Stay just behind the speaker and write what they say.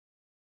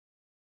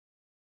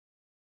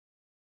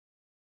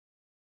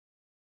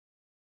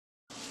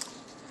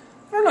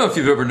know if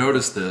you've ever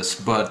noticed this,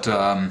 but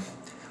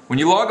when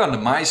you log on to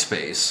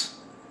MySpace,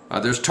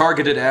 there's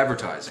targeted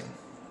advertising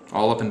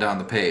all up and down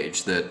the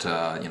page that,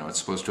 it's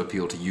supposed to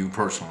appeal to you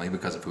personally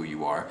because of who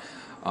you are.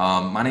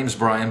 My name's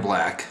Brian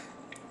Black,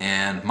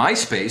 and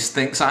MySpace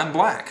thinks I'm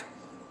black.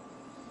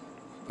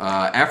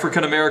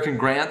 African American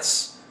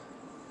grants,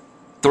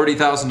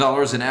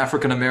 $30,000 in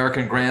African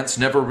American grants,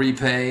 never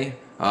repay.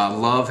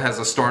 Love has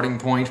a starting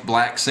point,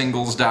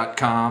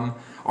 blacksingles.com.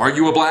 Are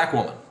you a black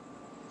woman?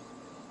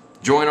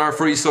 Join our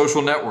free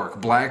social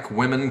network,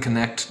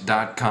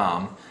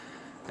 blackwomenconnect.com.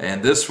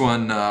 And this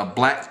one,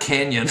 Black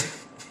Canyon,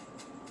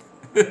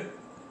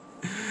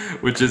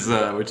 which is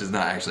not what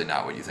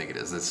you think it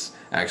is. It's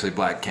actually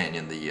Black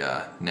Canyon,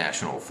 the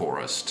national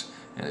forest.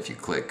 And if you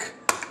click,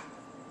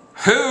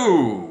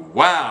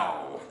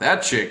 wow,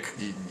 that chick,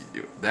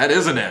 that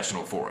is a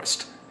national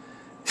forest.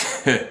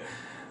 See,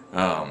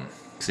 I'm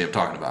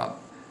talking about,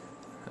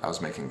 I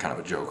was making kind of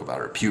a joke about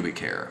her pubic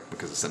hair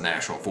because it's a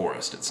national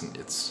forest.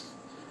 It's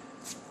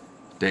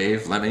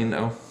Dave, let me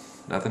know.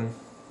 Nothing?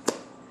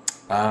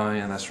 Oh,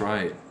 yeah, that's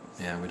right.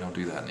 Yeah, we don't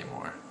do that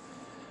anymore.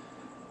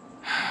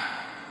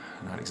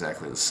 Not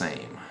exactly the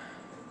same.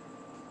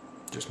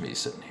 Just me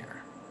sitting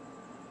here.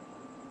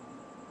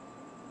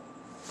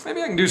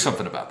 Maybe I can do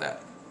something about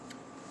that.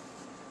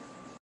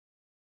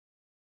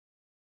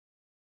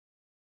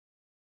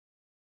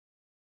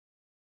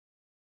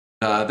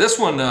 This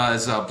one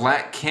is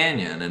Black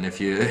Canyon, and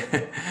if you,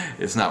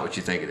 it's not what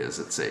you think it is.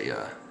 It's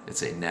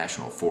a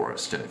national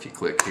forest, and if you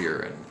click here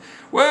and,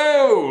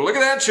 whoa, look at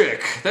that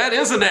chick. That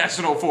is a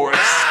national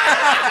forest.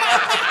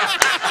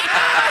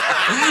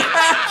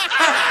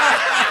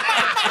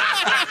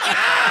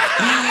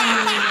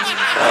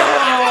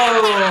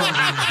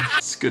 Oh,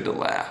 it's good to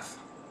laugh.